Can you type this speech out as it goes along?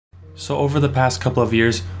So over the past couple of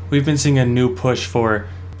years, we've been seeing a new push for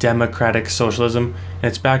democratic socialism, and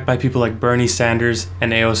it's backed by people like Bernie Sanders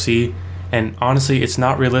and AOC, and honestly, it's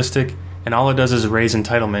not realistic, and all it does is raise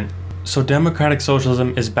entitlement. So democratic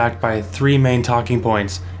socialism is backed by three main talking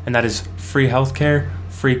points, and that is free healthcare,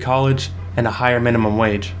 free college, and a higher minimum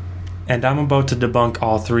wage. And I'm about to debunk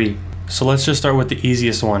all three. So let's just start with the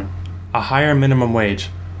easiest one, a higher minimum wage.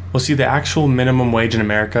 Well, see, the actual minimum wage in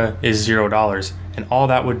America is $0, and all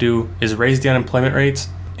that would do is raise the unemployment rates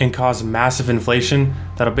and cause massive inflation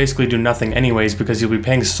that'll basically do nothing anyways, because you'll be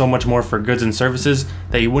paying so much more for goods and services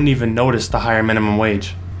that you wouldn't even notice the higher minimum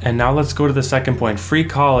wage. And now let's go to the second point, free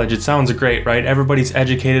college. It sounds great, right? Everybody's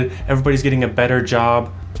educated, everybody's getting a better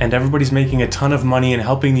job, and everybody's making a ton of money and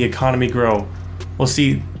helping the economy grow. Well,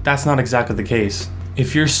 see, that's not exactly the case.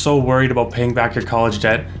 If you're so worried about paying back your college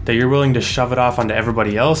debt that you're willing to shove it off onto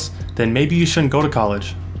everybody else, then maybe you shouldn't go to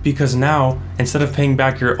college. Because now, instead of paying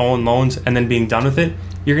back your own loans and then being done with it,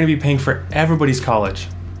 you're going to be paying for everybody's college.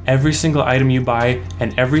 Every single item you buy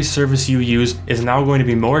and every service you use is now going to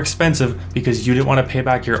be more expensive because you didn't want to pay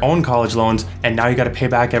back your own college loans, and now you got to pay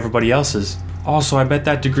back everybody else's. Also, I bet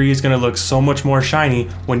that degree is going to look so much more shiny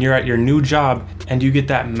when you're at your new job and you get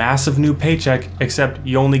that massive new paycheck, except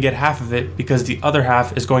you only get half of it because the other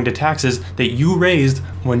half is going to taxes that you raised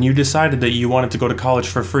when you decided that you wanted to go to college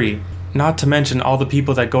for free. Not to mention all the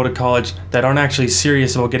people that go to college that aren't actually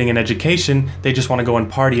serious about getting an education, they just want to go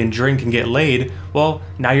and party and drink and get laid. Well,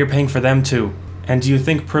 now you're paying for them too. And do you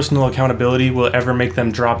think personal accountability will ever make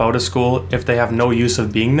them drop out of school if they have no use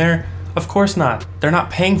of being there? Of course not. They're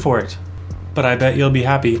not paying for it. But I bet you'll be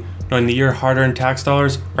happy knowing that your hard-earned tax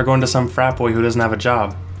dollars are going to some frat boy who doesn't have a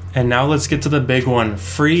job. And now let's get to the big one,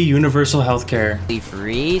 free universal healthcare.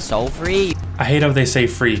 Free? So free? I hate how they say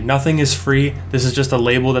free. Nothing is free. This is just a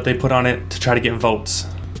label that they put on it to try to get votes.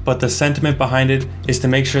 But the sentiment behind it is to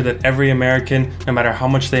make sure that every American, no matter how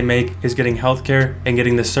much they make, is getting healthcare and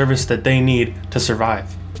getting the service that they need to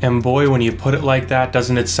survive. And boy, when you put it like that,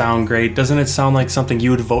 doesn't it sound great? Doesn't it sound like something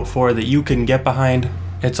you would vote for, that you can get behind?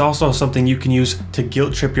 It's also something you can use to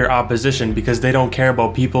guilt trip your opposition because they don't care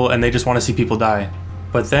about people and they just want to see people die.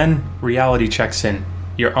 But then reality checks in.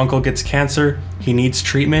 Your uncle gets cancer, he needs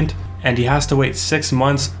treatment, and he has to wait 6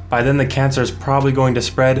 months. By then the cancer is probably going to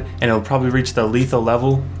spread and it'll probably reach the lethal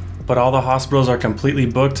level. But all the hospitals are completely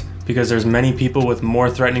booked because there's many people with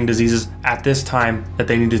more threatening diseases at this time that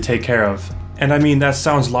they need to take care of. And I mean, that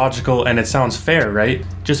sounds logical and it sounds fair, right?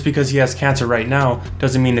 Just because he has cancer right now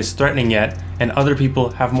doesn't mean it's threatening yet, and other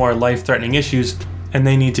people have more life-threatening issues and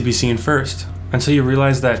they need to be seen first. And so you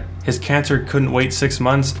realize that his cancer couldn't wait 6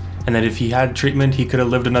 months, and that if he had treatment he could have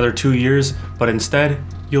lived another 2 years, but instead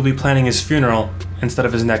you'll be planning his funeral instead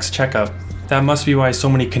of his next checkup. That must be why so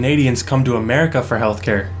many Canadians come to America for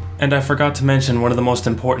healthcare. And I forgot to mention one of the most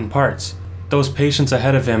important parts. Those patients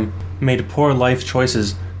ahead of him made poor life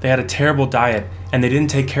choices. They had a terrible diet and they didn't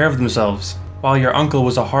take care of themselves, while your uncle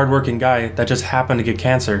was a hardworking guy that just happened to get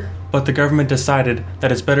cancer. But the government decided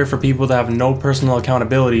that it's better for people to have no personal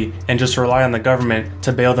accountability and just rely on the government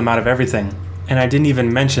to bail them out of everything. And I didn't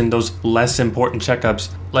even mention those less important checkups,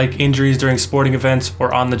 like injuries during sporting events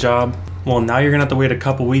or on the job. Well, now you're gonna have to wait a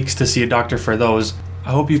couple weeks to see a doctor for those.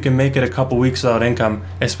 I hope you can make it a couple weeks without income,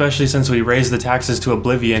 especially since we raised the taxes to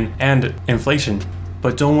oblivion and inflation.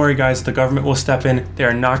 But don't worry guys, the government will step in. They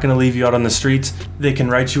are not gonna leave you out on the streets. They can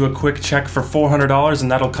write you a quick check for $400 and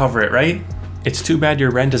that'll cover it, right? It's too bad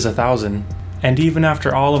your rent is $1,000. And even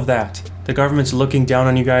after all of that, the government's looking down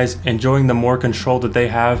on you guys, enjoying the more control that they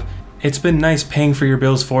have. It's been nice paying for your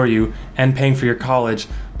bills for you and paying for your college,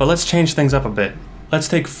 but let's change things up a bit. Let's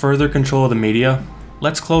take further control of the media.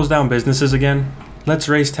 Let's close down businesses again. Let's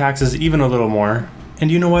raise taxes even a little more.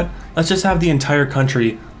 And you know what? Let's just have the entire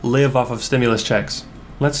country live off of stimulus checks.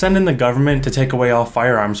 Let's send in the government to take away all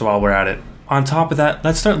firearms while we're at it. On top of that,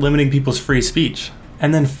 let's start limiting people's free speech.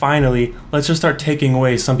 And then finally, let's just start taking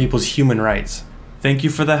away some people's human rights. Thank you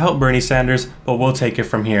for the help, Bernie Sanders, but we'll take it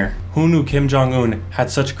from here. Who knew Kim Jong-un had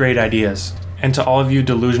such great ideas? And to all of you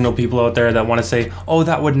delusional people out there that want to say, oh,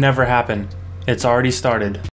 that would never happen, it's already started.